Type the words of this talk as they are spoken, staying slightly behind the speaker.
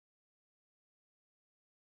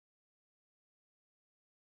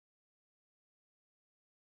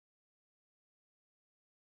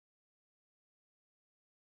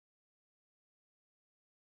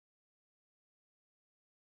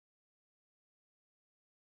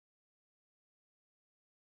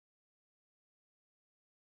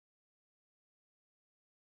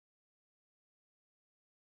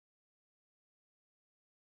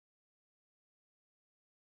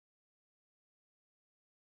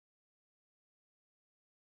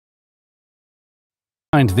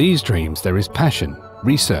Behind these dreams there is passion,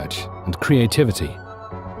 research and creativity.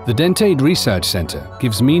 The DENTAID Research Centre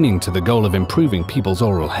gives meaning to the goal of improving people's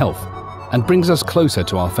oral health and brings us closer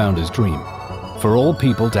to our founder's dream, for all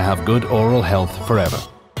people to have good oral health forever.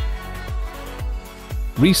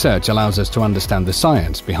 Research allows us to understand the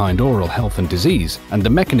science behind oral health and disease and the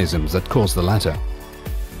mechanisms that cause the latter.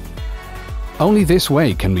 Only this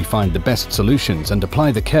way can we find the best solutions and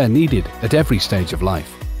apply the care needed at every stage of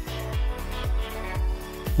life.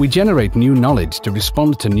 We generate new knowledge to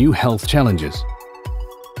respond to new health challenges.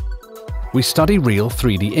 We study real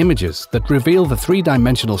 3D images that reveal the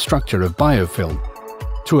three-dimensional structure of biofilm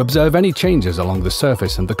to observe any changes along the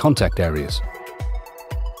surface and the contact areas.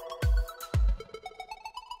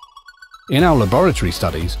 In our laboratory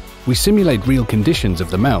studies, we simulate real conditions of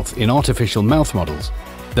the mouth in artificial mouth models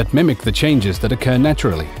that mimic the changes that occur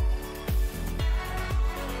naturally.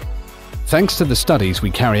 Thanks to the studies we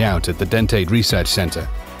carry out at the DENTAID Research Centre,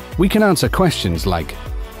 we can answer questions like: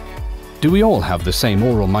 do we all have the same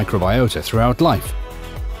oral microbiota throughout life?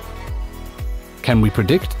 Can we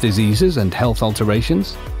predict diseases and health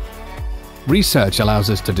alterations? Research allows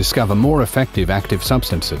us to discover more effective active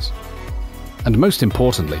substances, and most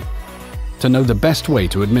importantly, to know the best way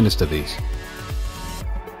to administer these.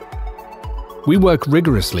 We work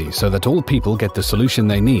rigorously so that all people get the solution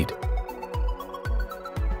they need.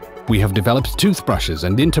 We have developed toothbrushes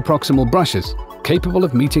and interproximal brushes capable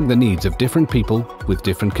of meeting the needs of different people with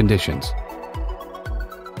different conditions.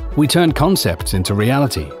 We turn concepts into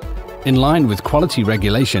reality, in line with quality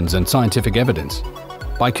regulations and scientific evidence,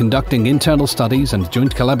 by conducting internal studies and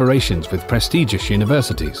joint collaborations with prestigious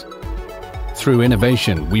universities. Through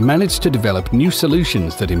innovation, we manage to develop new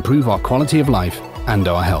solutions that improve our quality of life and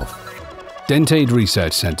our health. DENTAID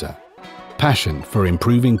Research Centre. Passion for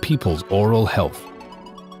improving people's oral health.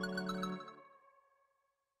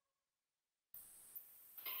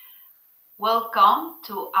 Welcome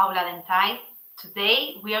to Aula DENTAID.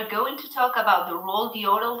 Today we are going to talk about the role the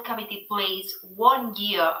oral cavity plays 1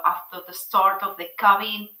 year after the start of the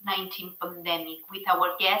COVID-19 pandemic with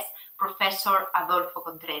our guest, Professor Adolfo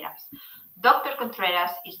Contreras. Dr. Contreras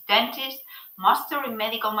is dentist, master in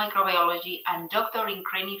medical microbiology, and doctor in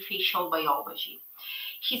craniofacial biology.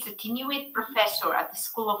 He's a tenured professor at the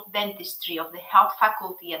School of Dentistry of the Health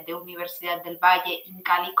Faculty at the Universidad del Valle in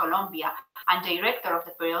Cali, Colombia, and director of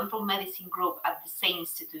the Periodontal Medicine Group at the same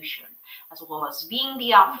institution, as well as being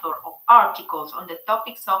the author of articles on the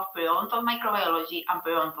topics of periodontal microbiology and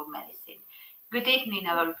periodontal medicine. Good evening,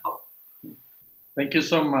 Adolfo. Thank you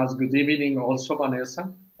so much. Good evening also,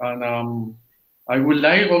 Vanessa. And I would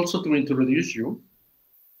like also to introduce you.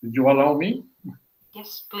 Did you allow me?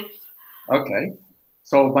 Yes, please. Okay.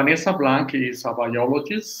 So Vanessa Blanc is a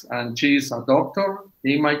biologist and she is a doctor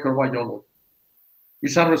in microbiology.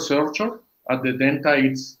 She's a researcher at the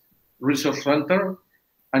DENTAID Research Center,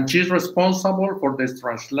 and she's responsible for the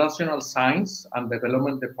Translational Science and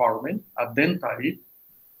Development Department at DENTAID,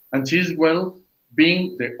 and she's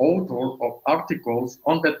being the author of articles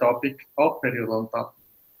on the topic of periodontal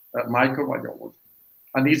microbiology.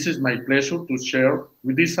 And this is my pleasure to share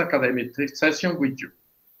with this academic session with you.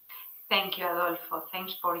 Thank you, Adolfo.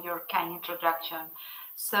 Thanks for your kind introduction.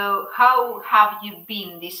 So how have you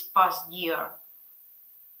been this past year?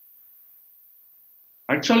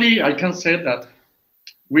 Actually, I can say that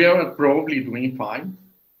we are probably doing fine.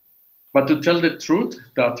 But to tell the truth,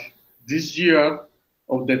 that this year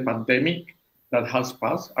of the pandemic that has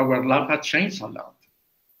passed, our life has changed a lot.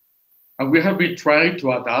 And we have been trying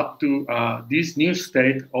to adapt to this new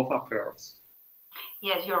state of affairs.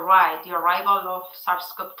 Yes, you're right. The arrival of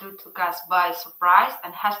SARS-CoV-2 took us by surprise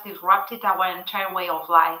and has disrupted our entire way of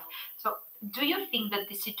life. So do you think that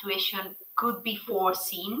the situation could be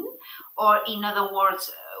foreseen? Or in other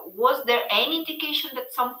words, was there any indication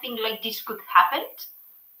that something like this could happen?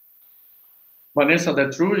 Vanessa,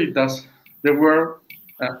 the truth is that there were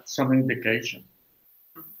some indication.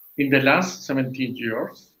 In the last 17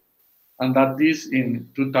 years, and that is in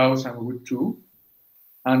 2002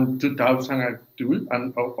 and 2002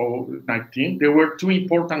 and 2019, there were two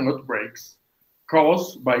important outbreaks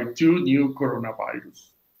caused by two new coronavirus,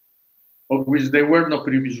 of which there were no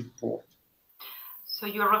previous reports. So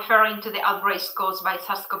you're referring to the outbreaks caused by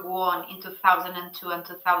SARS-CoV-1 in 2002 and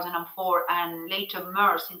 2004, and later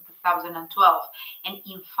MERS in 2012. And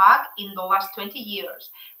in fact, in the last 20 years,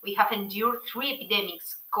 we have endured 3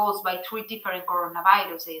 epidemics caused by 3 different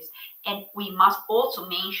coronaviruses. And we must also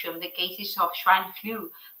mention the cases of swine flu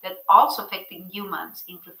that also affected humans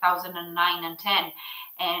in 2009 and 10,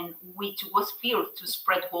 and which was feared to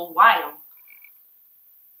spread worldwide.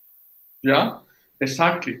 Yeah,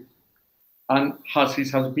 exactly. And as it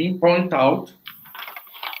has been pointed out,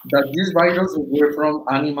 that these viruses were from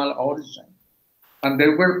animal origin, and they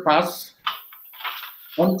were passed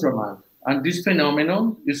on to man. And this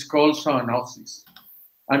phenomenon is called zoonosis,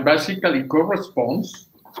 and basically corresponds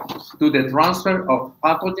to the transfer of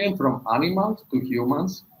pathogen from animals to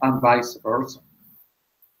humans and vice versa.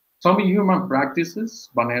 Some human practices,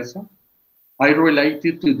 Vanessa, are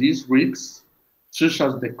related to these risks, such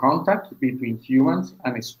as the contact between humans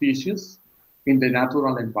and species in the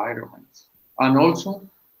natural environment, and also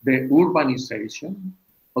the urbanization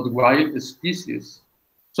of wild species,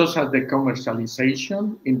 such as the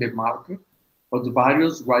commercialization in the market of the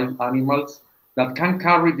various wild animals that can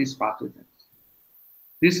carry these pathogens.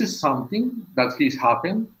 This is something that has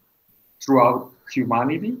happened throughout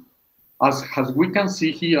humanity. As we can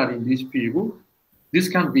see here in this figure, this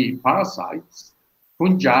can be parasites,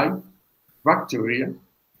 fungi, bacteria,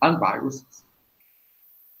 and viruses.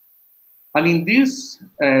 And in this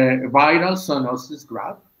viral zoonosis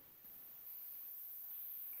graph,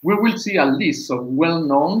 we will see a list of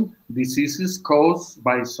well-known diseases caused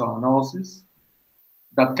by zoonosis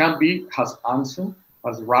that can be as ancient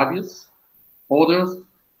as rabies, others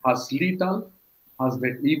as lethal as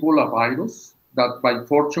the Ebola virus that by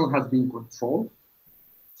fortune has been controlled,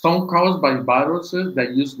 some caused by viruses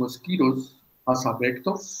that use mosquitoes as a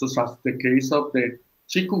vector, such as the case of the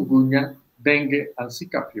chikungunya, dengue, and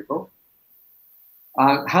Zika fever,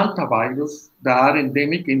 and hantavirus that are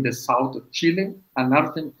endemic in the south of Chile and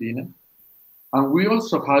Argentina. And we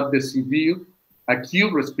also have the severe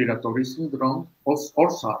acute respiratory syndrome, or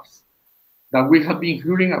SARS, that we have been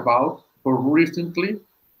hearing about for recently,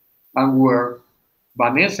 and where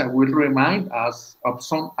Vanessa will remind us of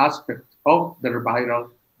some aspect of their viral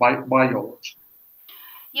biology.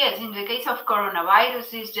 Yes, in the case of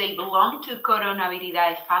coronaviruses, they belong to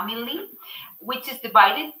Coronaviridae family, which is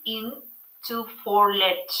divided into 4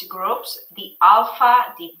 large groups: the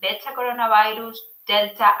alpha, the beta coronavirus,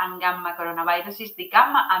 delta, and gamma coronaviruses. The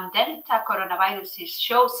gamma and delta coronaviruses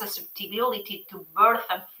show susceptibility to birds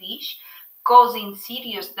and fish, causing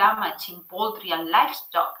serious damage in poultry and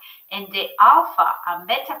livestock. And the alpha and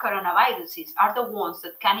beta coronaviruses are the ones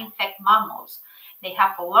that can infect mammals. They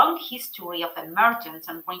have a long history of emergence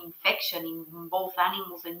and reinfection in both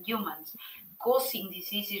animals and humans, causing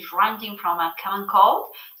diseases ranging from a common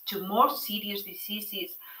cold to more serious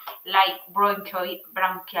diseases like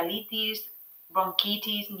bronchiolitis,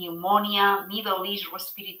 bronchitis, pneumonia, Middle East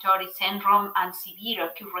respiratory syndrome, and severe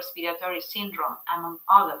acute respiratory syndrome, among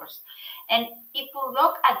others. And if we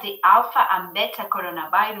look at the alpha and beta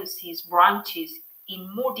coronaviruses branches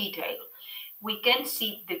in more detail, we can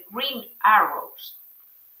see the green arrows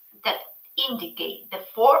that indicate the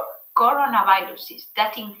 4 coronaviruses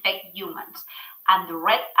that infect humans, and the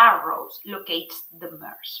red arrows locate the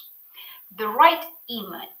MERS. The right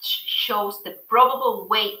image shows the probable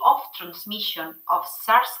way of transmission of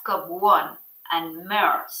SARS-CoV-1 and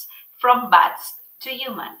MERS from bats to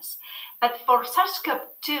humans. But for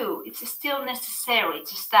SARS-CoV-2, it's still necessary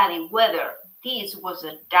to study whether this was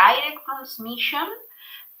a direct transmission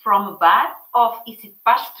from a bat, or is it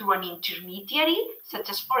passed through an intermediary, such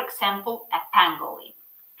as, for example, a pangolin.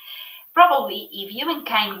 Probably, if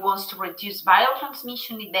humankind wants to reduce viral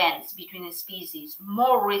transmission events between species,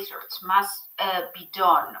 more research must be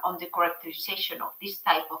done on the characterization of this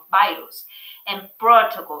type of virus and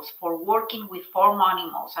protocols for working with farm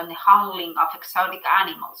animals and the handling of exotic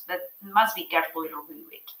animals that must be carefully reviewed.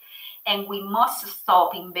 And we must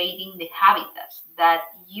stop invading the habitats that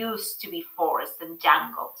used to be forests and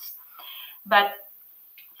jungles. But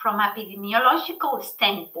from an epidemiological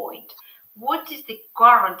standpoint, what is the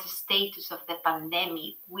current status of the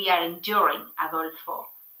pandemic we are enduring, Adolfo?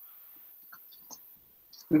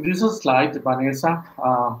 In this slide, Vanessa,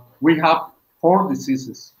 we have 4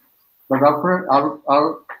 diseases that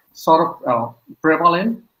are sort of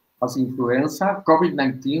prevalent as influenza,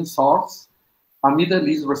 COVID-19, SARS, and Middle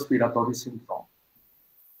East respiratory syndrome.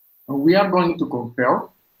 And we are going to compare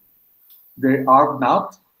the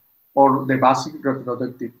R0, or the basic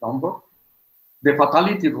reproductive number, the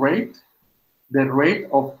fatality rate, the rate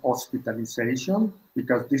of hospitalization,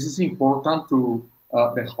 because this is important to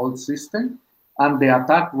the health system, and the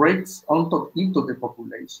attack rates into the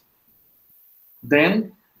population.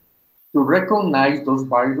 Then, to recognize those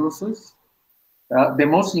viruses, the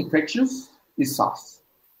most infectious is SARS.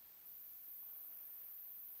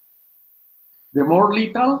 The more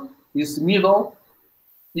lethal is Middle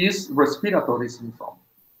East respiratory syndrome.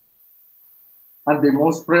 And the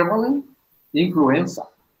most prevalent, influenza,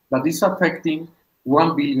 that is affecting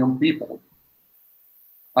 1 billion people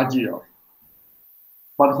a year.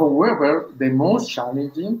 But however, the most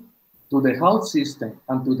challenging to the health system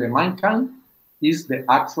and to the mankind is the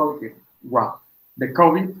actual one, the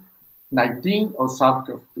COVID-19 or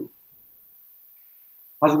SARS-CoV-2.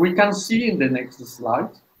 As we can see in the next slide,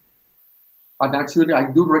 and actually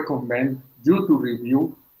I do recommend you to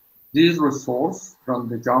review this resource from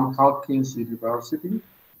the Johns Hopkins University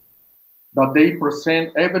that they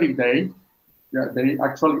present every day. They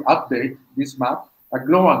actually update this map, a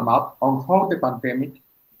global map on how the pandemic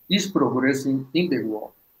is progressing in the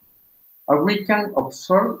world. And we can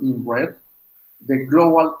observe in red the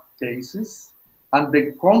global cases and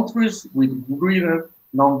the countries with greater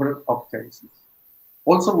number of cases.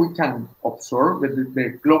 Also, we can observe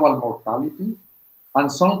the global mortality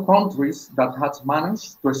and some countries that have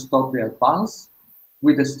managed to stop the advance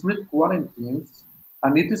with the strict quarantines.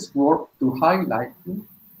 And it is worth to highlight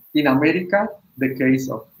in America, the case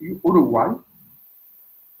of Uruguay,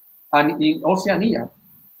 and in Oceania,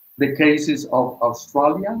 the cases of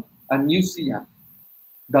Australia and New Zealand,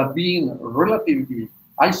 that being relatively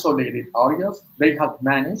isolated areas, they have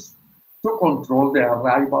managed to control the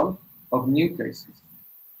arrival of new cases.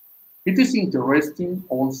 It is interesting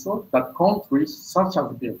also that countries such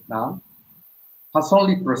as Vietnam has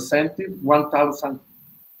only presented 1,000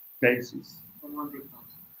 cases,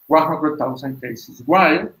 100,000 cases,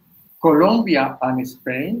 while Colombia and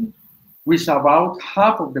Spain, with about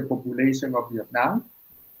half of the population of Vietnam,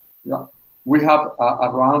 we have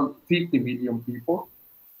around 50 million people.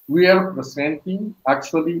 We are presenting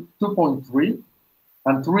actually 2.3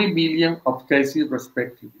 and 3 million of cases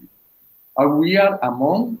respectively. And we are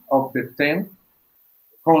among of the 10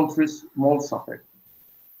 countries most affected.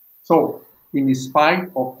 So, in spite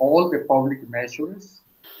of all the public measures,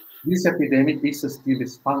 this epidemic is still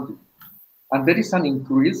expanding. And there is an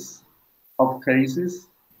increase of cases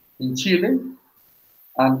in Chile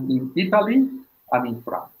and in Italy and in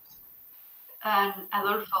France. And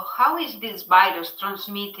Adolfo, how is this virus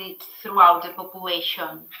transmitted throughout the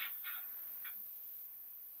population?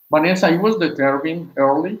 Vanessa, it was determined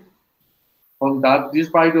early on that this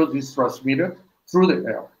virus is transmitted through the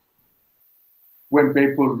air. When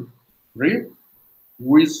people breathe,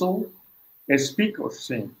 whistle, speak, or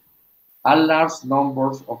sing, a large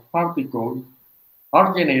numbers of particles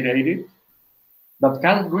are generated that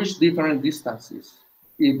can reach different distances.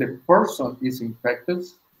 If the person is infected,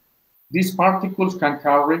 these particles can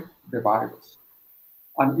carry the virus.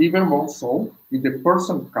 And even more so, if the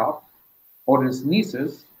person coughs or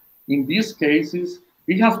sneezes, in these cases,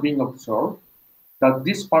 it has been observed that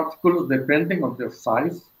these particles, depending on their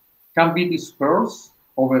size, can be dispersed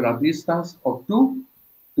over a distance of 2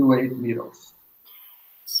 to 8 meters.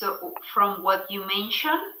 So from what you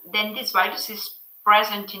mentioned, then this virus is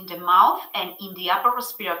present in the mouth and in the upper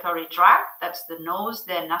respiratory tract, that's the nose,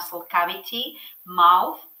 the nasal cavity,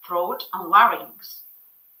 mouth, throat, and larynx.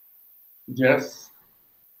 Yes.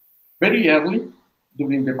 Very early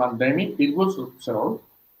during the pandemic, it was observed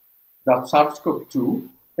that SARS-CoV-2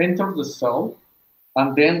 enters the cell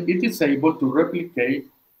and then it is able to replicate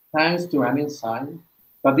thanks to an enzyme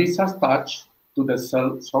that is attached to the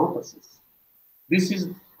cell surfaces. This is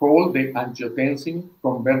called the angiotensin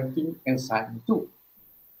converting enzyme 2.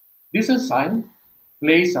 This enzyme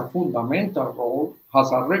plays a fundamental role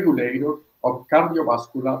as a regulator of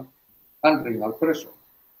cardiovascular and renal pressure.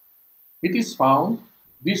 It is found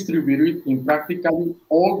distributed in practically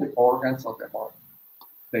all the organs of the body: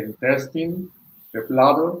 the intestine, the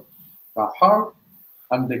bladder, the heart,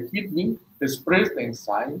 and the kidney express the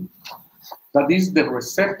enzyme that is the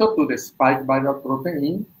receptor to the spike viral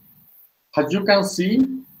protein, as you can see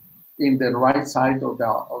in the right side of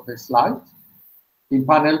the slide, in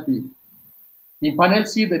panel B. In panel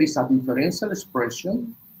C, there is a differential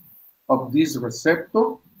expression of this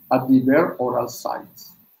receptor at the bare oral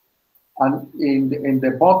sites. And in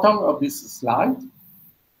the bottom of this slide,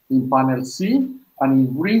 in panel C, and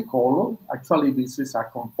in green color, actually this is a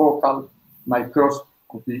confocal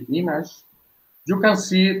microscopy image, you can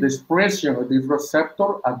see the expression of this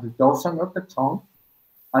receptor at the dorsum of the tongue,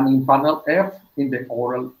 and in panel F, in the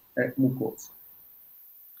oral mucosa.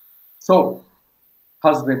 So,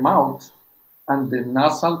 as the mouth and the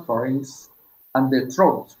nasal pharynx and the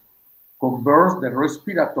throat converge the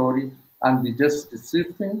respiratory and digestive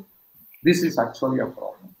system, this is actually a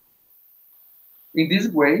problem. In this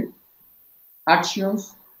way,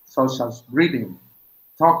 actions such as breathing,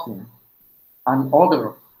 talking, and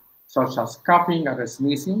other, such as coughing and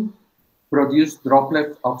sneezing, produce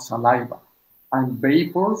droplets of saliva and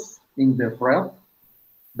vapors in the breath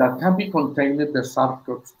that can be contained in the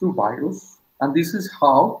SARS-CoV-2 virus, and this is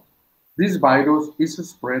how this virus is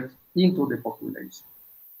spread into the population.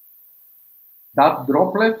 That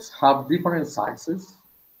droplets have different sizes,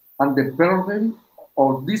 and the burden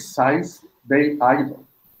of this size they either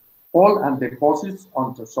fall and deposit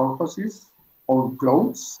on the surfaces, on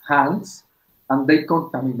clothes, hands, and they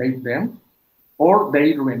contaminate them, or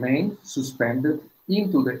they remain suspended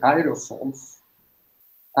into the aerosols,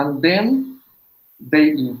 and then they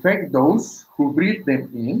infect those who breathe them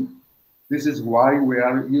in. This is why we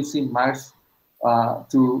are using masks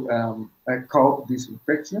to cope this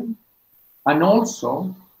infection. And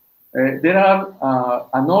also, there are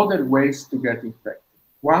another ways to get infected.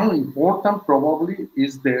 One important probably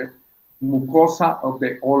is the mucosa of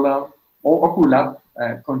the ocular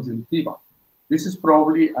conjunctiva. This is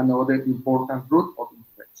probably another important route of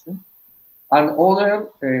infection. And other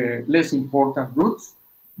less important routes,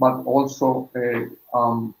 but also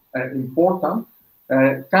important,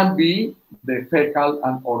 can be the fecal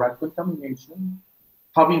and oral contamination,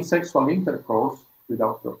 having sexual intercourse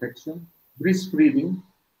without protection, breastfeeding,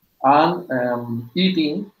 and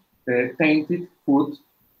eating tainted food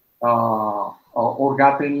or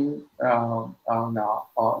gathering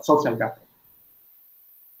social gathering.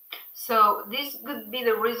 So this could be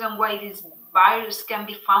the reason why this virus can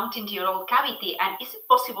be found in the oral cavity. And is it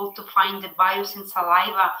possible to find the virus in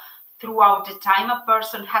saliva throughout the time a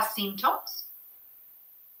person has symptoms?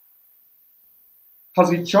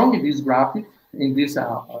 As it's shown in this graphic, in this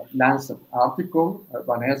Lancet article,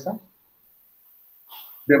 Vanessa,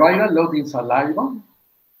 the viral load in saliva,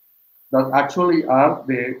 that actually are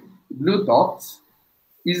the blue dots,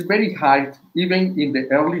 is very high even in the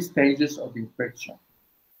early stages of infection.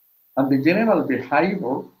 And the general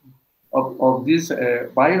behavior of this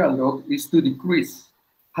viral load is to decrease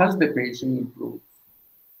as the patient improves.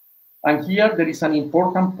 And here there is an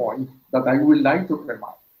important point that I would like to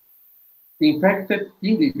remark. Infected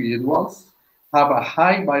individuals have a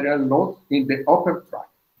high viral load in the upper tract,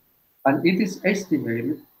 and it is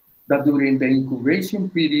estimated that during the incubation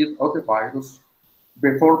period of the virus,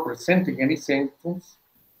 before presenting any symptoms,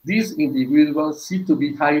 these individuals seem to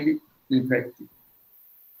be highly infected,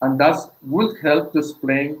 and thus would help to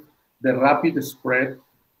explain the rapid spread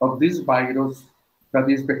of this virus that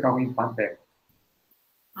is becoming pandemic.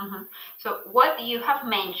 So what you have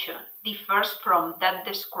mentioned differs from that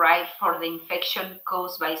described for the infection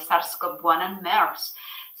caused by SARS-CoV-1 and MERS,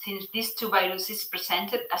 since these two viruses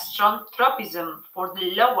presented a strong tropism for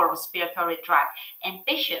the lower respiratory tract, and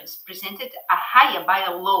patients presented a higher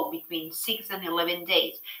viral load between 6 and 11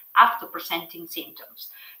 days after presenting symptoms.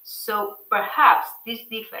 So perhaps this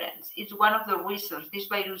difference is one of the reasons these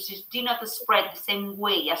viruses do not spread the same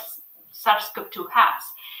way as SARS-CoV-2 has.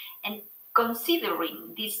 And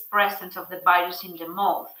considering this presence of the virus in the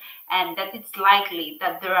mouth, and that it's likely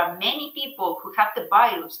that there are many people who have the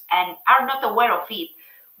virus and are not aware of it,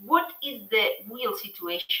 what is the real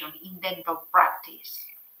situation in dental practice?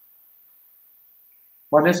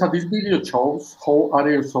 Vanessa, this video shows how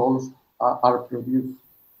aerosols are produced.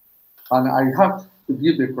 And I have to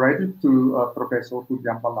give the credit to Professor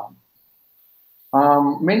Blanc.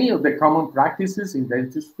 Many of the common practices in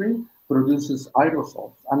dentistry produces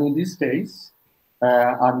aerosols. And in this case,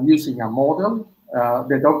 I'm using a model.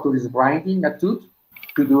 The doctor is grinding a tooth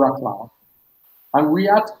to do a cloud. And we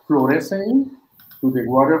add fluorescein to the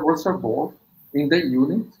water reservoir in the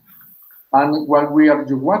unit. And what we are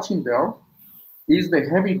watching there is the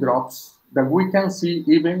heavy drops that we can see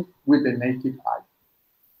even with the naked eye.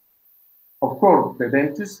 Of course, the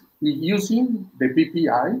dentist is using the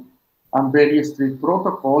PPI and very strict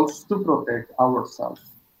protocols to protect ourselves.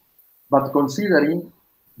 But considering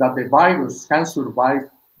that the virus can survive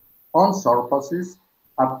on surfaces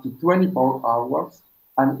up to 24 hours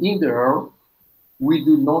and in the air, we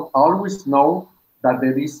do not always know that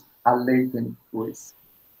there is a latent risk.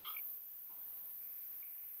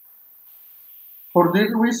 For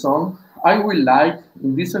this reason, I would like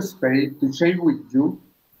in this space to share with you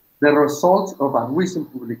the results of a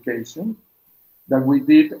recent publication that we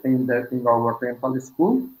did in our dental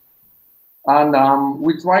school. And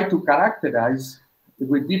we try to characterize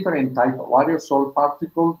with different types of aerosol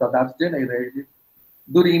particles that are generated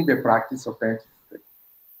during the practice of dentistry.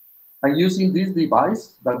 And using this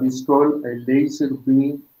device that is called a laser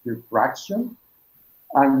beam diffraction,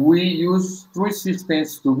 and we use 3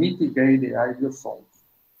 systems to mitigate the aerosols,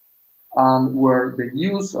 and where the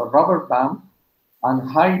use of rubber band and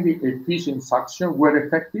highly efficient suction were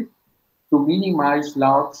effective to minimize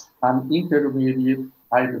large and intermediate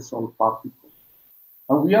aerosol particles.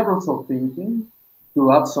 And we are also thinking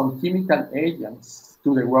to add some chemical agents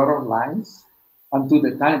to the water lines and to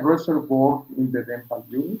the time reservoir in the dental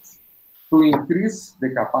units to increase the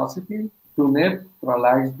capacity to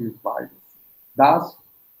neutralize this virus. Thus,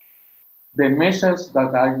 the message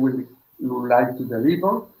that I would like to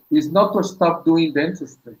deliver is not to stop doing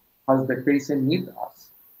dentistry. as the patient needs us.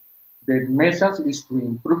 The message is to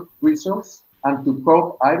improve research and to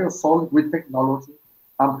cope aerosol with technology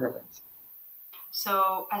and prevention.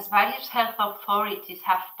 So, as various health authorities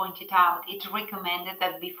have pointed out, it's recommended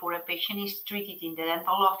that before a patient is treated in the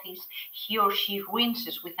dental office, he or she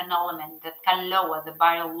rinses with an element that can lower the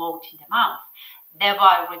viral load in the mouth,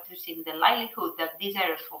 thereby reducing the likelihood that these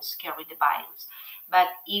aerosols carry the virus. But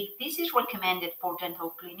if this is recommended for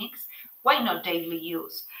dental clinics, why not daily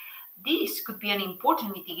use? This could be an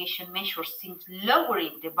important mitigation measure since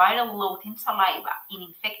lowering the viral load in saliva in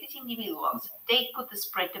infected individuals, they could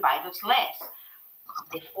spread the virus less.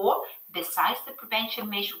 Therefore, besides the prevention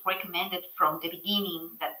measure recommended from the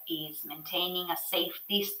beginning, that is maintaining a safe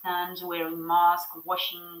distance, wearing masks,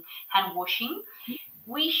 hand washing,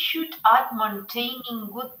 we should add maintaining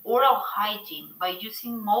good oral hygiene by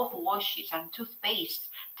using mouthwashes and toothpaste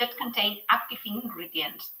that contain active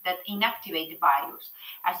ingredients that inactivate the virus.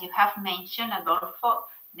 As you have mentioned, Adolfo,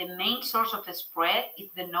 the main source of the spread is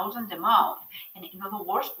the nose and the mouth. And in other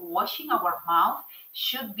words, washing our mouth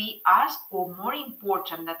should be as or more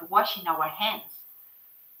important than washing our hands.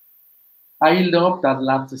 I love that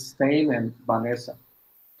last statement, Vanessa.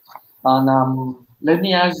 And let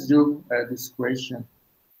me ask you this question.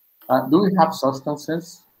 Do we have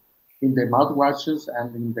substances in the mouthwashes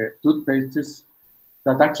and in the toothpastes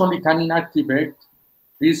that actually can inactivate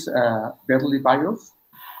this deadly virus?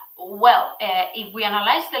 Well, if we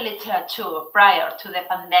analyze the literature prior to the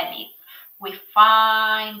pandemic, we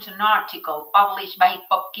find an article published by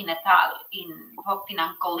Popkin et al. Popkin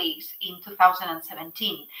and colleagues in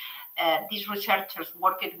 2017. These researchers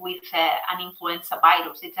worked with an influenza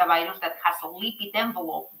virus. It's a virus that has a lipid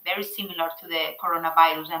envelope, very similar to the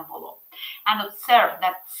coronavirus envelope, and observed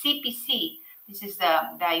that CPC, this is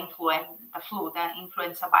the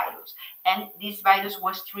influenza virus, and this virus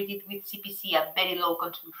was treated with CPC at very low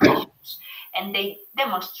concentrations. And they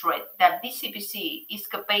demonstrate that this CPC is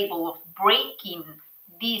capable of breaking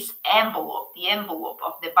this envelope, the envelope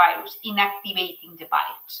of the virus, inactivating the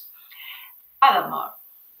virus. Furthermore,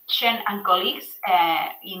 Chen and colleagues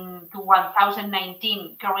in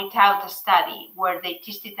 2019 carried out a study where they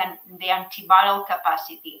tested the antiviral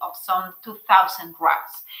capacity of some 2,000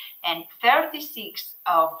 drugs, and 36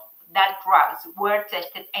 of that drugs were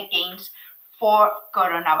tested against 4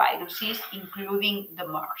 coronaviruses, including the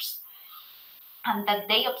MERS. And that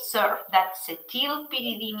they observed that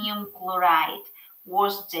cetylpyridinium chloride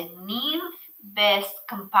was the 9th best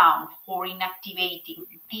compound for inactivating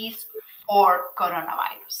these 4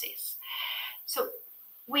 coronaviruses. So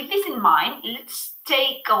with this in mind, let's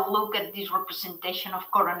take a look at this representation of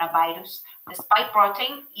coronavirus. The spike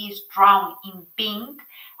protein is drawn in pink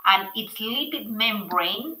and its lipid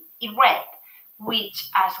membrane in red, which,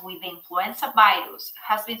 as with the influenza virus,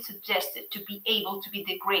 has been suggested to be able to be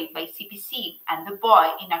degraded by CPC and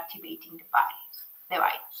thereby inactivating the virus.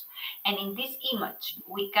 And in this image,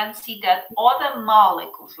 we can see that other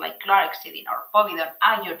molecules like chlorhexidine or povidone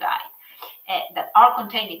iodide that are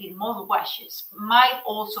contained in mouthwashes might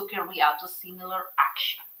also carry out a similar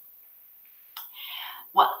action.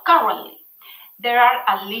 Well, currently, there are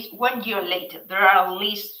at least 1 year later, there are at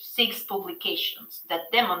least 6 publications that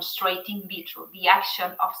demonstrate in vitro the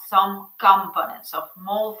action of some components of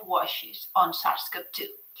mouthwashes on SARS-CoV-2.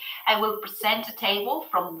 I will present a table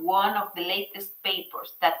from one of the latest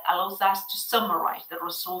papers that allows us to summarize the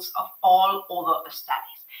results of all other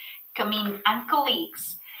studies. Kamin and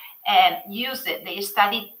colleagues they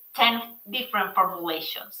studied 10 different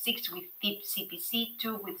formulations, 6 with deep CPC,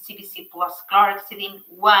 2 with CPC plus chlorhexidine,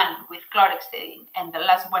 1 with chlorhexidine, and the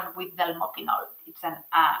last one with delmopinol. It's an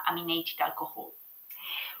aminated alcohol.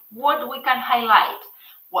 What we can highlight?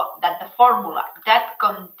 Well, that the formula that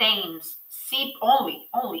contains only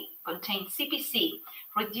contains CPC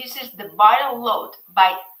reduces the viral load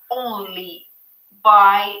by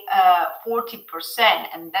 40%,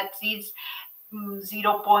 and that is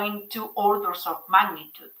 0.2 orders of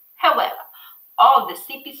magnitude. However, all the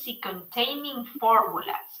CPC containing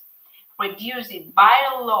formulas reduce the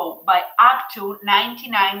viral load by up to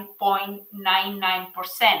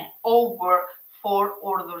 99.99% over 4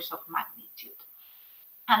 orders of magnitude.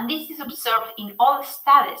 And this is observed in all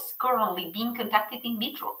studies currently being conducted in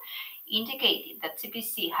vitro, indicating that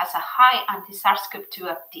CPC has a high anti-SARS-CoV-2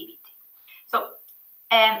 activity. So,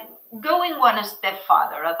 going one step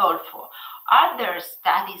further, Adolfo, are there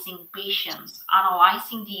studies in patients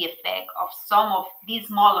analyzing the effect of some of these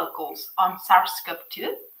molecules on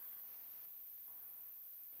SARS-CoV-2?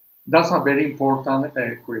 That's a very important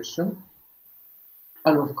question.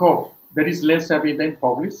 And of course, there is less evidence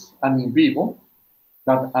published and in vivo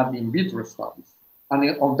than in vitro studies. And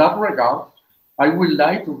on that regard, I would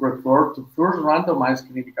like to refer to first randomized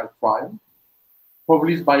clinical trial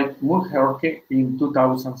published by Mulherke in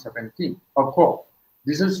 2017. Of course,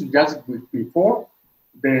 this is just before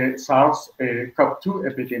the SARS-CoV-2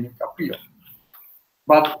 epidemic appeared.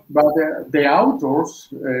 But the authors,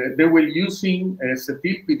 they were using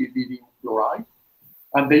acetylpyridinium chloride,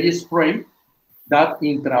 and they sprayed that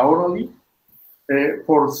intraorally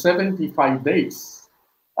for 75 days.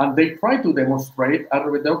 And they tried to demonstrate a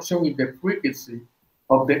reduction in the frequency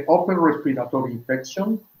of the upper respiratory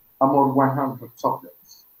infection among 100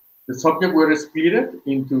 subjects. The subjects were split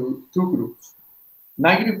into two groups.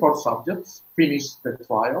 94 subjects finished the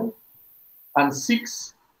trial, and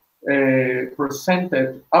 6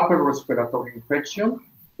 presented upper respiratory infection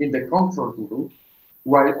in the control group,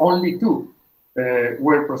 while only 2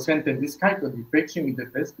 were presenting this kind of infection in the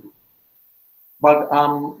test group. But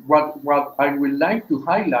what I would like to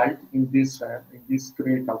highlight in this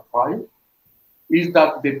clinical trial is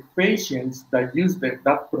that the patients that used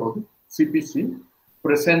that product, CPC,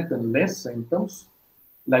 presented less symptoms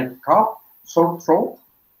like cough, sore throat,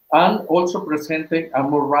 and also presenting a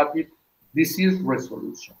more rapid disease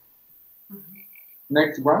resolution.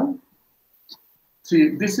 Next one.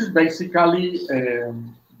 See, this is basically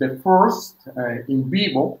the first in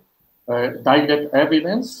vivo direct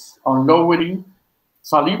evidence on lowering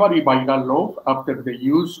salivary viral load after the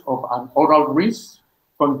use of an oral rinse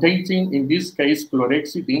containing, in this case,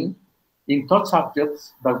 chlorhexidine in those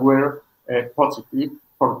subjects that were positive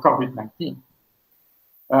for COVID-19.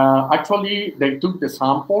 Actually, they took the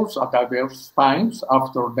samples at diverse times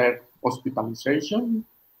after their hospitalization.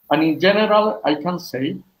 And in general, I can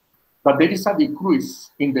say that there is a decrease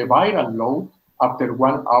in the viral load after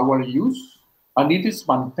 1 hour use, and it is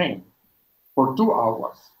maintained for 2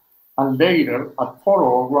 hours. And later, at 4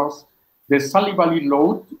 hours, the salivary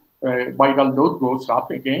load, viral load goes up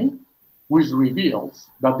again, which reveals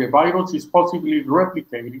that the virus is possibly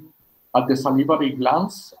replicating at the salivary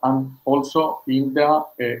glands and also in the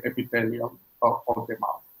epithelium of the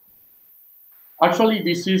mouth. Actually,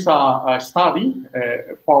 this is a study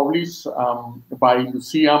published by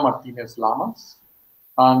Lucia Martinez Lamas.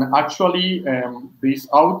 And actually, these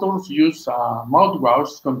authors use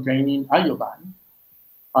mouthwash containing iodine,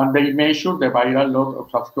 and they measure the viral load of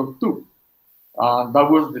SARS-CoV-2. That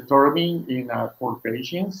was determined in 4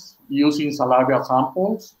 patients using saliva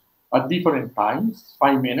samples at different times,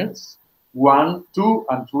 5 minutes, 1, 2,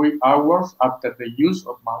 and 3 hours after the use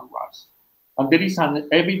of mouthwash. And there is an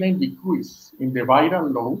evident decrease in the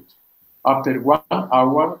viral load after 1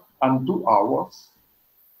 hour and 2 hours.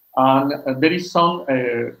 And there is some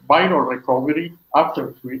viral recovery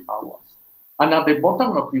after 3 hours. And at the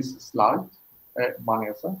bottom of this slide,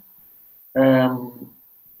 Vanessa,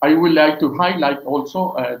 I would like to highlight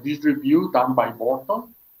also this review done by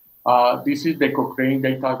Morton. This is the Cochrane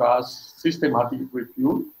Database Systematic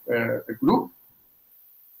Review group,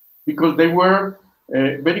 because they were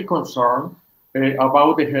very concerned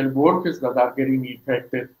about the health workers that are getting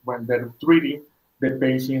infected when they're treating the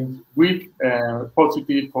patients with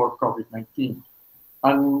positive for COVID-19.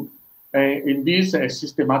 And in this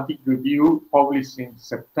systematic review published in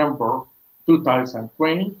September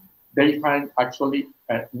 2020, they find actually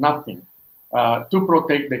nothing to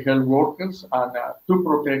protect the health workers and to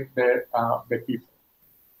protect the people.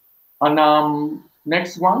 And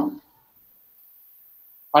next one.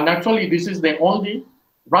 And actually, this is the only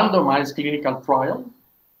randomized clinical trial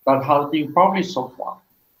that has been published so far.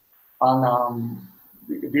 And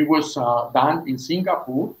it was done in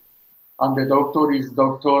Singapore, and the doctor is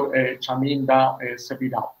Dr. Chaminda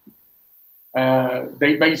Sevirat.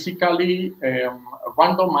 They basically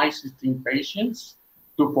randomized 16 patients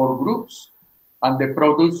to 4 groups, and the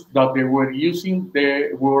products that they were using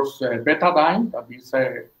was betadine, that is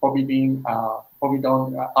povidone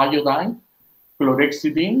iodine,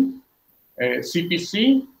 chlorhexidine,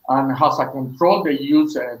 CPC, and as a control, they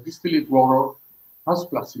use distilled water as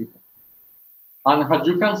placebo. And as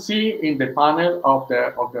you can see in the panel of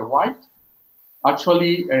the right,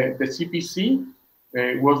 actually the CPC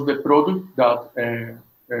was the product that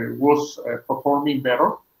was performing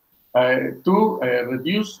better to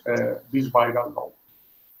reduce this viral load.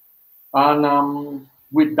 And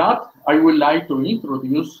with that, I would like to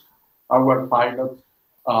introduce our pilot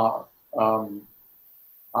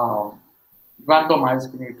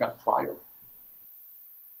randomized clinical trial.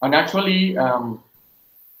 And actually,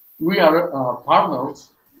 we are partners,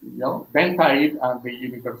 DENTAID and the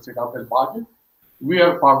Universidad del Valle. We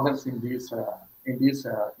are partners in this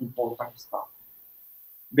important stuff.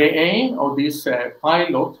 The aim of this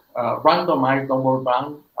pilot randomized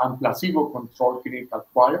double-blind and placebo-controlled clinical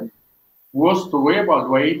trial was to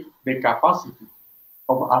evaluate the capacity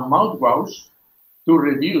of a mouthwash to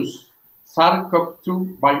reduce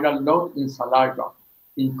SARS-CoV-2 viral load in saliva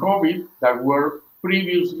in COVID that were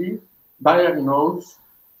previously diagnosed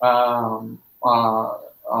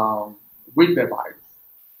with the virus.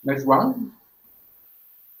 Next one.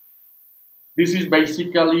 This is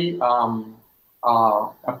basically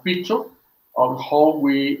a picture of how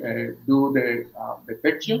we do the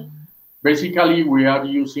detection. Basically, we are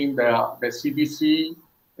using the CDC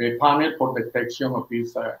panel for detection of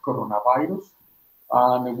this coronavirus.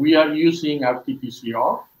 And we are using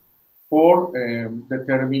RT-PCR for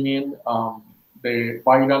determining the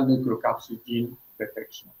viral nucleocapsid gene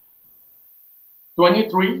detection.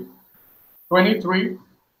 23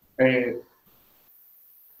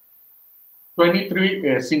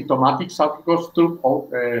 symptomatic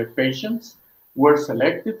SARS-CoV-2 patients were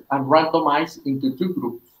selected and randomized into two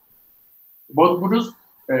groups. Both groups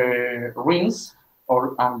rinse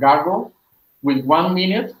and gargle with 1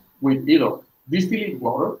 minute with either distilled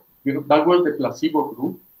water, that was the placebo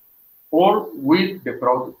group, or with the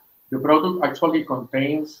product. The product actually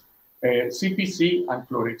contains CPC and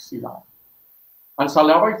chlorhexidine. And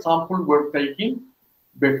saliva samples were taken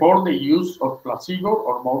before the use of placebo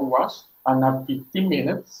or mouthwash, and at 15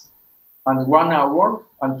 minutes, and 1 hour,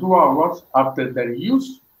 and 2 hours after the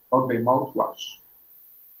use of the mouthwash.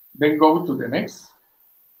 Then go to the next.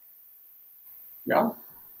 Yeah.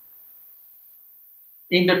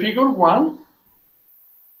 In the figure 1,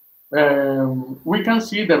 we can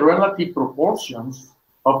see the relative proportions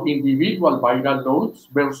of individual viral loads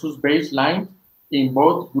versus baseline in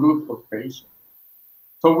both groups of patients.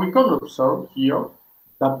 So we can observe here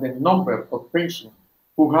that the number of patients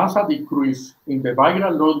who has a decrease in the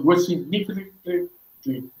viral load was significantly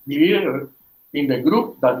greater in the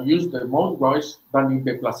group that used the mouthwash than in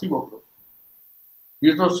the placebo group.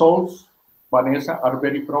 These results, Vanessa, are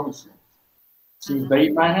very promising, since they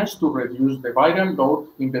managed to reduce the viral load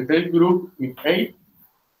in the test group in 8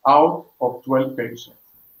 out of 12 patients,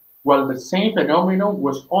 while the same phenomenon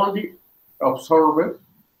was only observed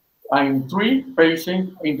in 3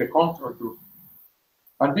 patients in the control group.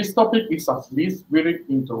 And this topic is at least very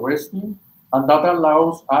interesting, and that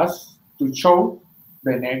allows us to show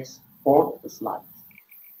the next 4 slides.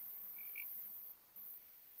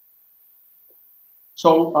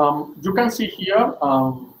 So you can see here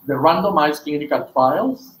the randomized clinical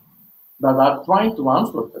trials that are trying to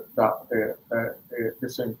answer the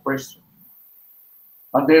same question.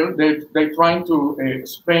 And they're trying to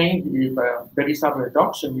explain if there is a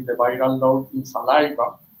reduction in the viral load in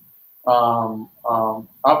saliva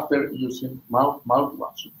after using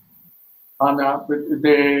mouthwash. And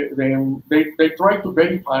they try to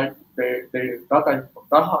verify that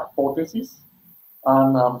hypothesis,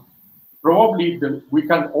 and probably we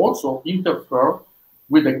can also interfere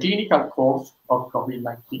with the clinical course of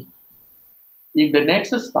COVID-19. In the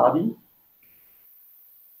next study,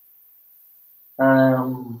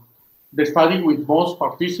 the study with most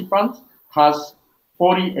participants has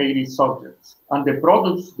 80 subjects, and the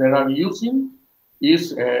products that are using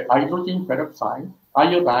is hydrogen peroxide,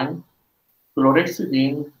 iodine,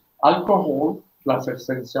 chlorhexidine, alcohol plus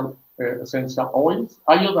essential oils,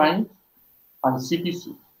 iodine, and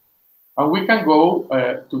CPC. And we can go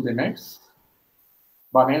to the next,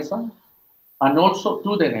 Vanessa, and also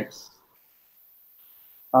to the next.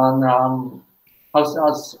 And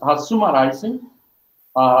as summarizing,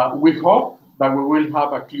 we hope that we will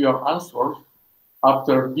have a clear answer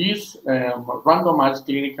after these randomized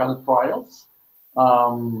clinical trials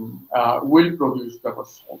will produce the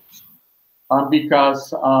results.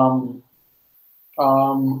 Because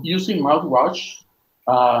using mouthwash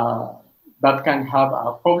that can have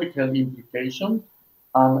a public health implication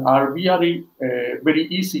and are very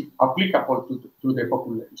easy applicable to the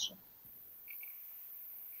population.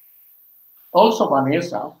 Also,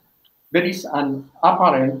 Vanessa, there is an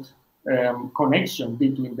apparent connection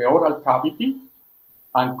between the oral cavity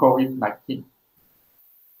and COVID-19.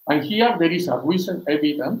 And here there is a recent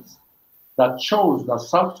evidence that shows that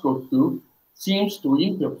SARS-CoV-2 seems to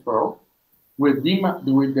interfere with the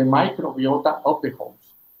microbiota of the host.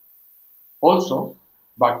 Also,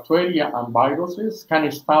 bacteria and viruses can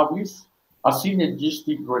establish a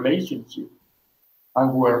synergistic relationship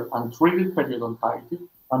and where untreated periodontitis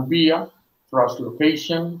and via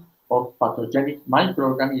translocation of pathogenic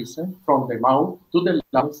microorganisms from the mouth to the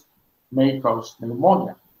lungs may cause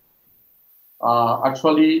pneumonia.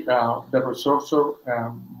 Actually, the researcher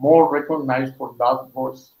more recognized for that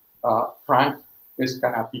was Frank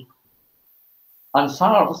Scanapico. And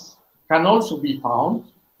SARS can also be found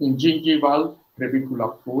in gingival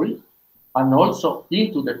crevicular fluid and also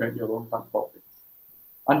into the periodontal pockets.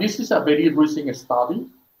 And this is a very recent study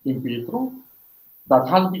in vitro that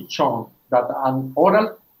has been shown that an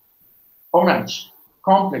oral orange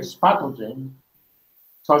complex pathogen,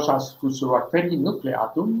 such as Fusobacterium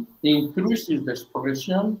nucleatum, increases the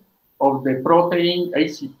expression of the protein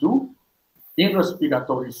AC2 in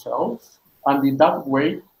respiratory cells, and in that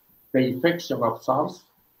way, the infection of SARS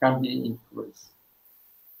can be increased.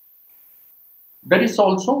 There is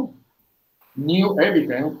also new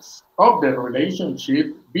evidence of the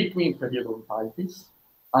relationship between periodontitis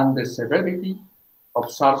and the severity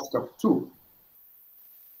of SARS-CoV-2,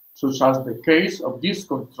 such as the case of this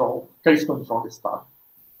case control study.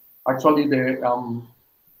 Actually, the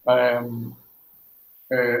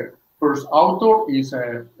first author is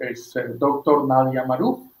Dr. Nadia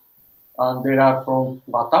Marouf, and they are from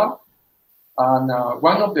Qatar. And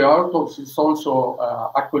one of the authors is also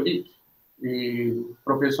a colleague,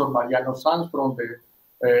 Professor Mariano Sanz from the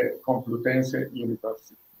Complutense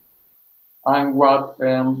University. And what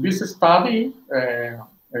this study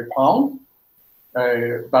found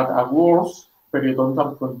that a worse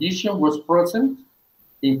periodontal condition was present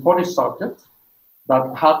in 40 subjects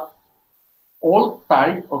that had all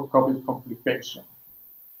types of COVID complications.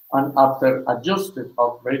 And after adjusted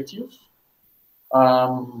ratios,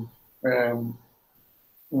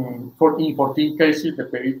 in 14 cases, the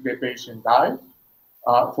patient died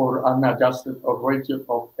for an adjusted ratio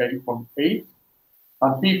of 8.8.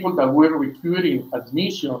 And people that were requiring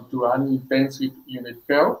admission to an intensive unit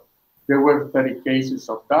care, there were 30 cases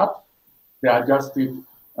of that. The adjusted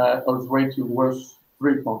ratio was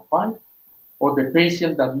 3.5. Or the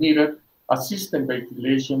patient that needed assisted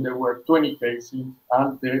ventilation, there were 20 cases,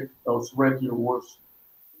 and the ratio was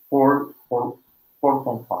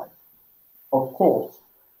 4.5. Of course,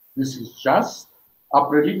 this is just a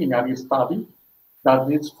preliminary study that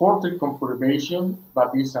needs further confirmation,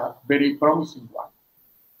 but is a very promising one.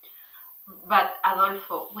 But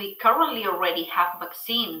Adolfo, we currently already have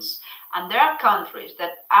vaccines, and there are countries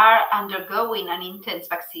that are undergoing an intense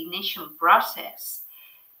vaccination process.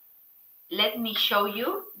 Let me show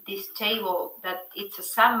you this table that it's a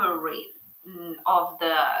summary of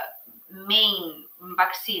the main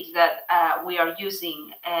vaccines that we are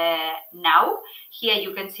using now. Here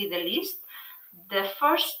you can see the list. The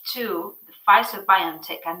first two, the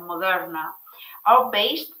Pfizer-BioNTech and Moderna, are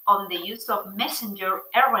based on the use of messenger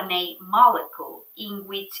RNA molecule, in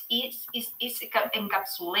which is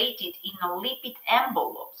encapsulated in a lipid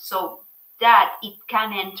envelope so that it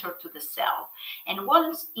can enter to the cell. And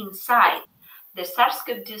once inside, the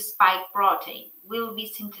SARS-CoV-2 spike protein will be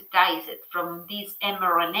synthesized from this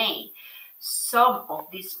mRNA. Some of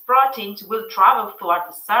these proteins will travel toward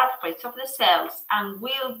the surface of the cells and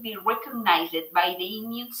will be recognized by the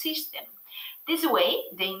immune system. This way,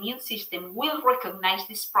 the immune system will recognize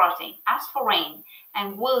this protein as foreign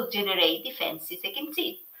and will generate defenses against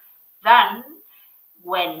it. Then,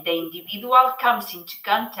 when the individual comes into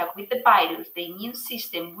contact with the virus, the immune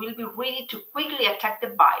system will be ready to quickly attack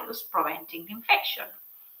the virus, preventing the infection.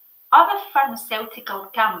 Other pharmaceutical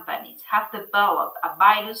companies have developed a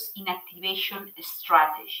virus inactivation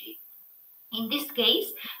strategy. In this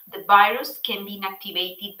case, the virus can be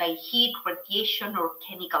inactivated by heat, radiation, or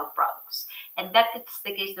chemical products. And that is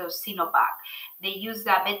the case of Sinovac. They use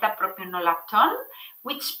a beta-propionolactone,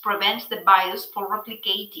 which prevents the virus from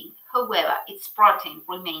replicating. However, its protein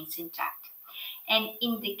remains intact. And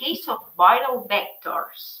in the case of viral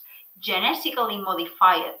vectors, genetically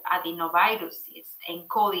modified adenoviruses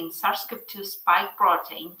encoding SARS-CoV-2 spike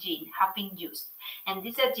protein gene have been used. And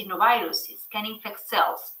these adenoviruses can infect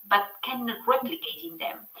cells, but cannot replicate in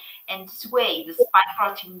them. And this way, the spike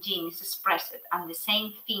protein gene is expressed, and the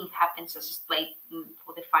same thing happens as displayed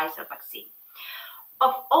for the Pfizer vaccine.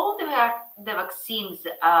 Of all the vaccines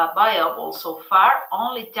viable so far,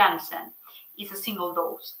 only Janssen is a single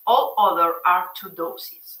dose. All other are 2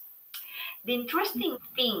 doses. The interesting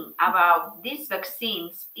thing about these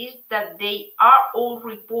vaccines is that they are all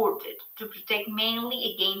reported to protect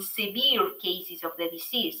mainly against severe cases of the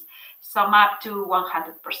disease, some up to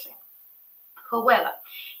 100%. However,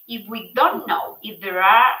 if we don't know if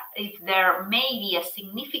there may be a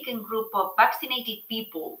significant group of vaccinated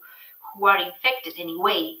people who are infected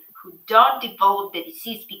anyway, who don't develop the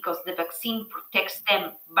disease because the vaccine protects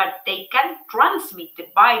them, but they can transmit the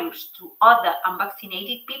virus to other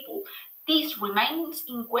unvaccinated people, this remains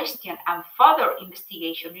in question and further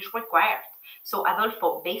investigation is required. So,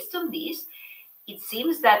 Adolfo, based on this, it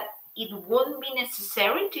seems that it won't be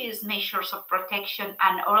necessary to use measures of protection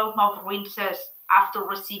and oral mouth rinses after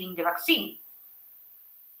receiving the vaccine.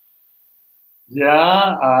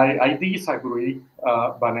 Yeah, I disagree,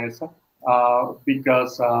 Vanessa,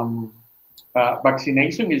 because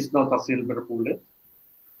vaccination is not a silver bullet.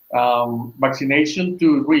 Vaccination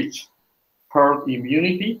to reach herd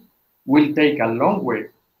immunity will take a long way.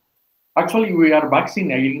 Actually, we are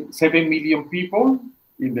vaccinating 7 million people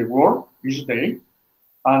in the world each day,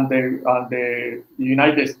 and the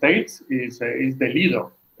United States is the leader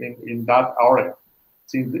in that area.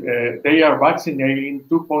 Since they are vaccinating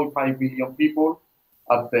 2.5 billion people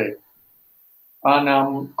a day.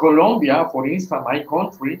 And Colombia, for instance, my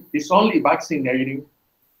country, is only vaccinating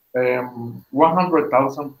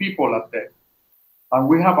 100,000 people a day. And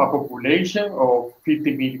we have a population of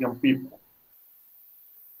 50 million people.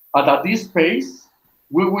 And at this pace,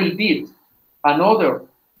 we will need another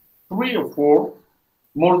 3 or 4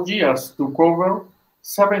 more years to cover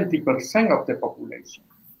 70% of the population.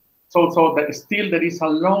 So that still there is a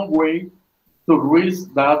long way to reach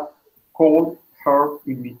that called herd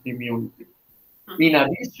immunity. In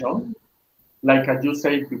addition, like I just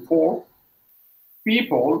said before,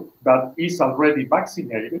 people that is already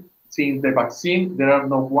vaccinated, since the vaccine, they are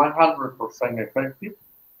not 100% effective,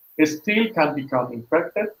 still can become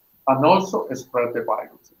infected and also spread the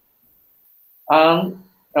virus. And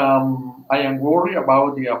I am worried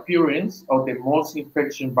about the appearance of the most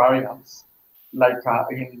infection variants, like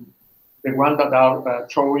in the one that are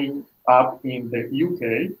showing up in the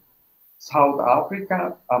UK, South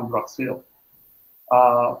Africa, and Brazil.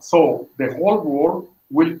 So the whole world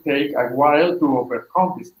will take a while to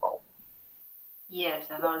overcome this problem. Yes,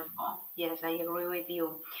 Adolfo. Yes, I agree with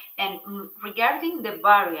you. And regarding the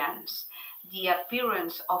variants, the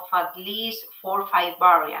appearance of at least 4 or 5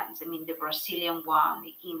 variants, I mean, the Brazilian one,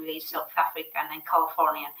 the English, South African, and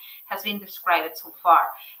Californian, has been described so far.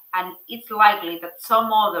 And it's likely that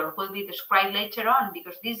some other will be described later on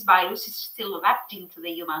because this virus is still adapting to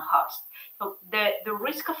the human host. So the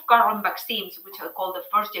risk of current vaccines, which are called the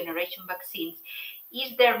first generation vaccines,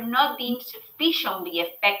 is they're not being sufficiently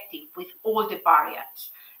effective with all the variants.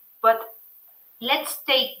 But let's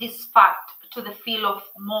take this fact to the field of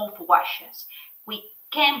mouthwashes. We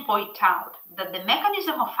can point out that the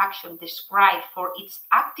mechanism of action described for its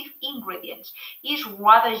active ingredients is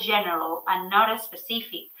rather general and not as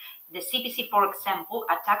specific. The CPC, for example,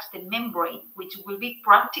 attacks the membrane, which will be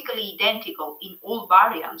practically identical in all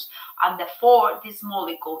variants, and therefore these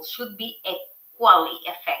molecules should be equally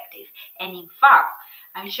effective. And in fact,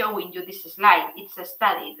 I'm showing you this slide. It's a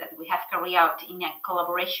study that we have carried out in a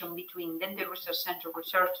collaboration between Dental Research Center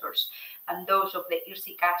researchers and those of the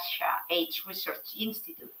Irsikasha H Research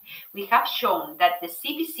Institute. We have shown that the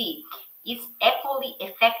CPC is equally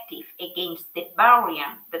effective against the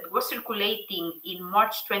variant that was circulating in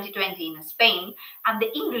March 2020 in Spain and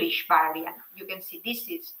the English variant. You can see this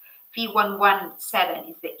is V117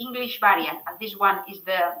 is the English variant, and this one is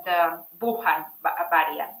the Wuhan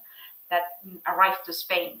variant that arrived to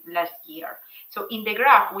Spain last year. So in the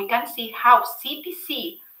graph, we can see how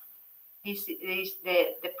CPC, this is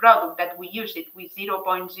the product that we use it with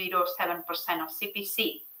 0.07% of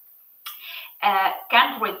CPC,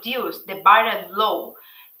 can reduce the viral load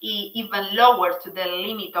even lower to the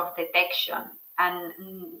limit of detection. And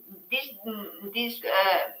this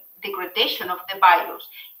degradation of the virus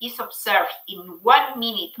is observed in 1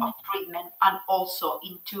 minute of treatment and also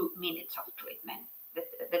in 2 minutes of treatment,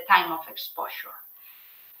 the time of exposure.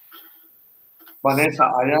 Vanessa,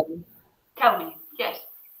 I am... Tell me, yes.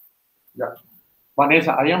 Yeah.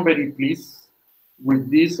 Vanessa, I am very pleased with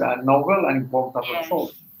this novel and important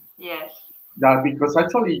result. Yes. Yeah, because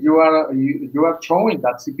actually you are showing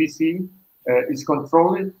that CPC is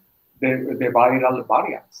controlling the viral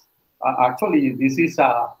variants. Actually, this is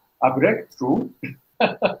a breakthrough.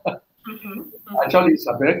 Actually, it's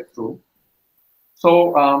a breakthrough.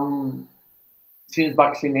 So since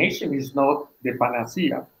vaccination is not the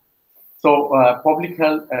panacea, so public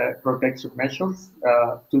health protection measures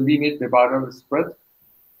to limit the viral spread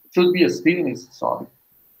should be still necessary.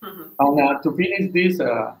 And to finish this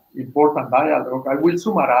important dialogue, I will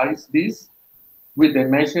summarize this with the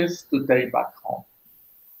message to take back home.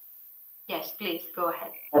 Yes, please, go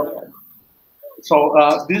ahead. Okay. So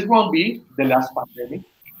this won't be the last pandemic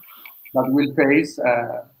that will face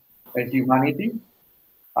humanity.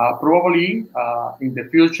 Probably in the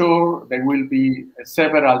future, there will be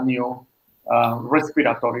several new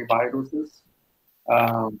respiratory viruses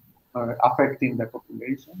affecting the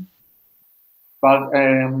population. But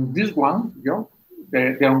this one,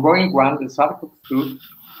 the ongoing one, the SARS-CoV-2,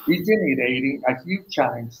 is generating a huge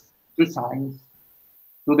challenge to science,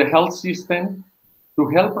 to the health system, to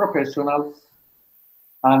health professionals,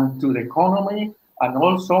 and to the economy, and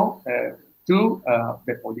also to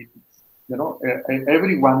the politics.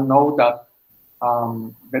 Everyone knows that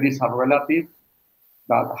there is a relative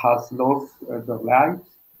that has lost their lives,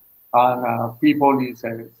 and people is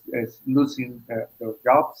losing their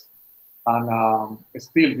jobs. And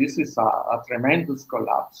still, this is a tremendous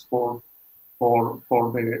collapse for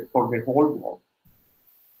the whole world.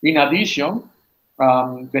 In addition,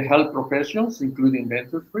 the health professions, including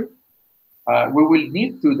dentistry, we will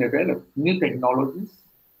need to develop new technologies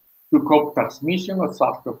to cope transmission of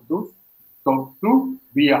SARS-CoV-2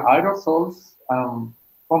 via aerosols and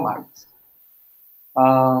fomites.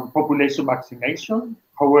 Population vaccination,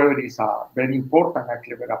 however, is a very important and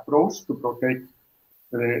clever approach to protect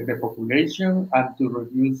the population and to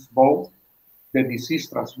reduce both the disease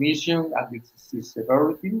transmission and the disease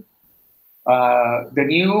severity. The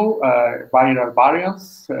new viral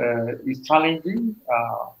variants is challenging,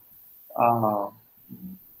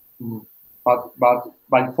 but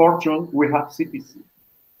by fortune, we have CPC.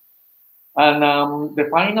 And the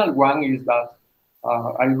final one is that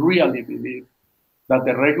I really believe that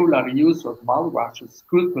the regular use of mouthwashes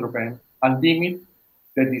could prevent and limit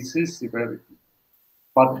the disease severity.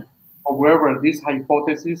 But however, this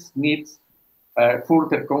hypothesis needs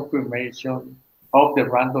further confirmation of the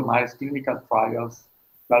randomized clinical trials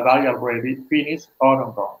that I already finished or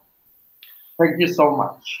ongoing. Thank you so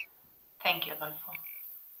much. Thank you, Adolfo.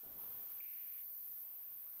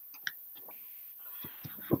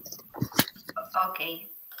 Okay,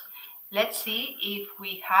 let's see if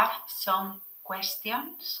we have some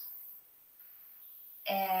questions.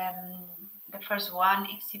 The first one,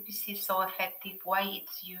 is CPC so effective? Why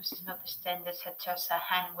its use is not extended, such as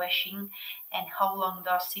hand washing? And how long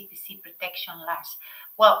does CPC protection last?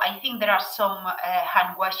 Well, I think there are some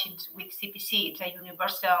hand washings with CPC. It's a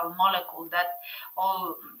universal molecule that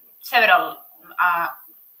several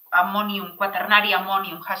quaternary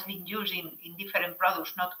ammonium has been used in different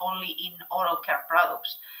products, not only in oral care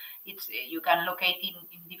products. You can locate in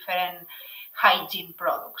different hygiene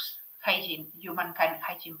products, human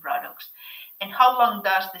hygiene products. And how long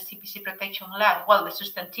does the CPC protection last? Well, the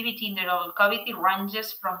substantivity in the oral cavity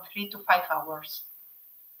ranges from 3 to 5 hours.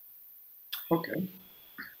 Okay.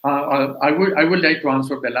 I would like to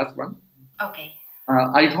answer the last one. Okay.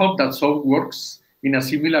 I hope that soap works in a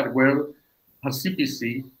similar way as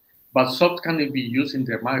CPC, but soap cannot be used in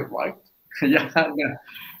the mouth, right? Yeah.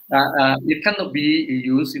 It cannot be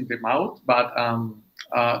used in the mouth, but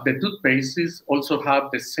the toothpastes also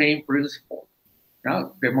have the same principle. Yeah?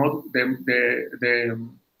 The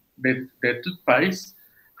toothpaste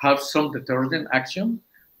have some detergent action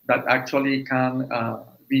that actually can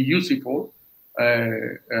be useful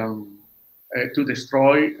to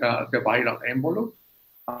destroy the viral envelope.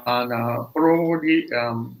 And probably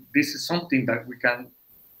this is something that we can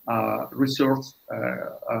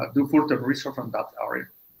do further research on that area.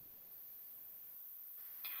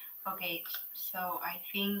 Okay, so I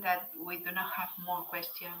think that we do not have more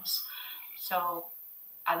questions. So,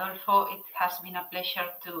 Adolfo, it has been a pleasure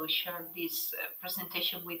to share this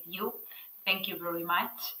presentation with you. Thank you very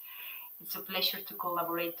much. It's a pleasure to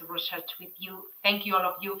collaborate to research with you. Thank you all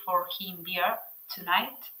of you for being here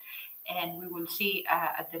tonight. And we will see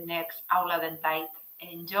at the next Aula DENTAID.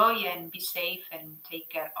 Enjoy and be safe and take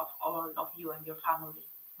care of all of you and your family.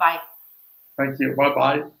 Bye. Thank you.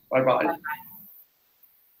 Bye-bye. Bye-bye. Bye-bye.